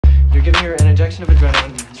you're giving her an injection of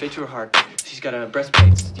adrenaline straight to her heart. She's got a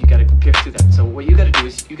breastplate. You gotta pierce through that. So what you gotta do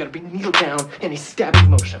is you gotta bring the needle down in a stabbing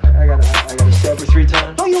motion. I gotta stab her 3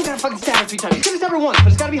 times. No, you don't gotta fucking stab her 3 times. You gotta stab her once, but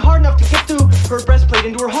it's gotta be hard enough to get through her breastplate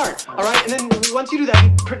into her heart. All right, and then once you do that, you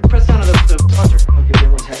press down on the plunger. Okay,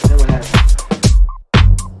 then what happens?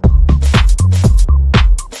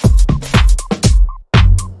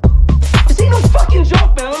 This ain't no fucking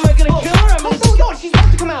joke, man. I'm not gonna kill her. No, she's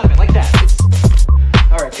supposed to come out of it like that.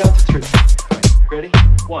 All right, count to 3. All right, ready?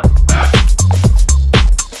 1.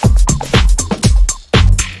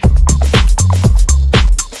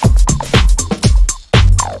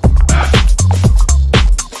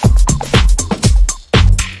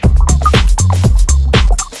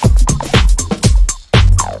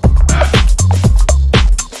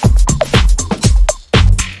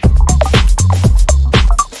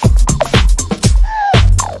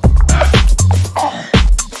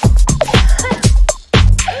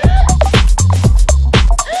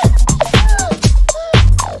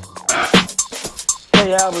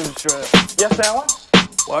 Yes, Alan?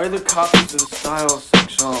 Why are there copies of the style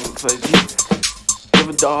section all over the place? Do you have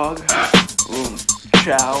a dog?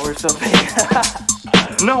 Chow or something?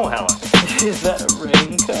 No, Alan. Is that a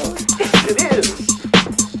raincoat? It is.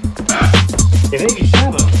 In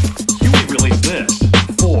 '87, Huey released this.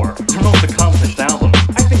 4, their most accomplished album.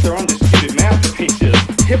 I think their undisputed masterpiece is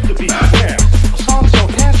Hip to Be Square. A song so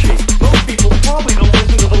catchy, most people probably don't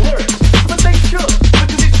listen to the lyrics. But they should,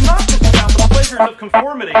 because it's not just about the pleasures of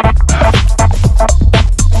conformity.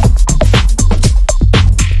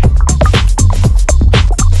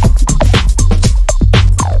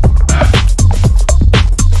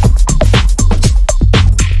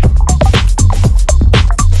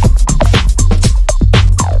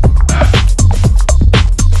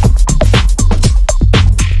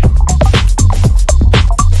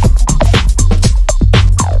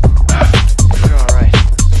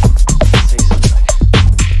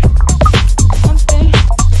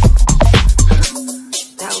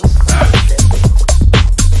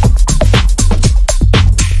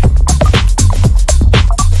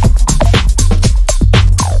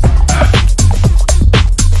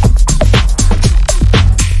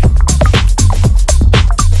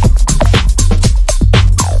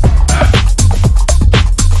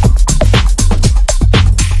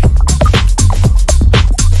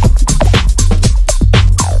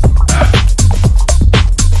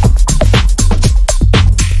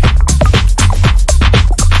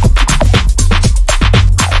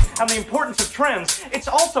 It's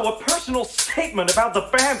also a personal statement about the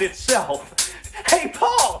band itself. Hey,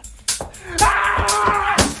 Paul!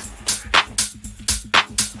 Ah!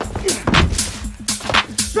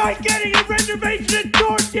 Try getting a reservation at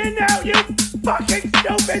Georgia now, you fucking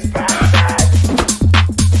stupid bastard!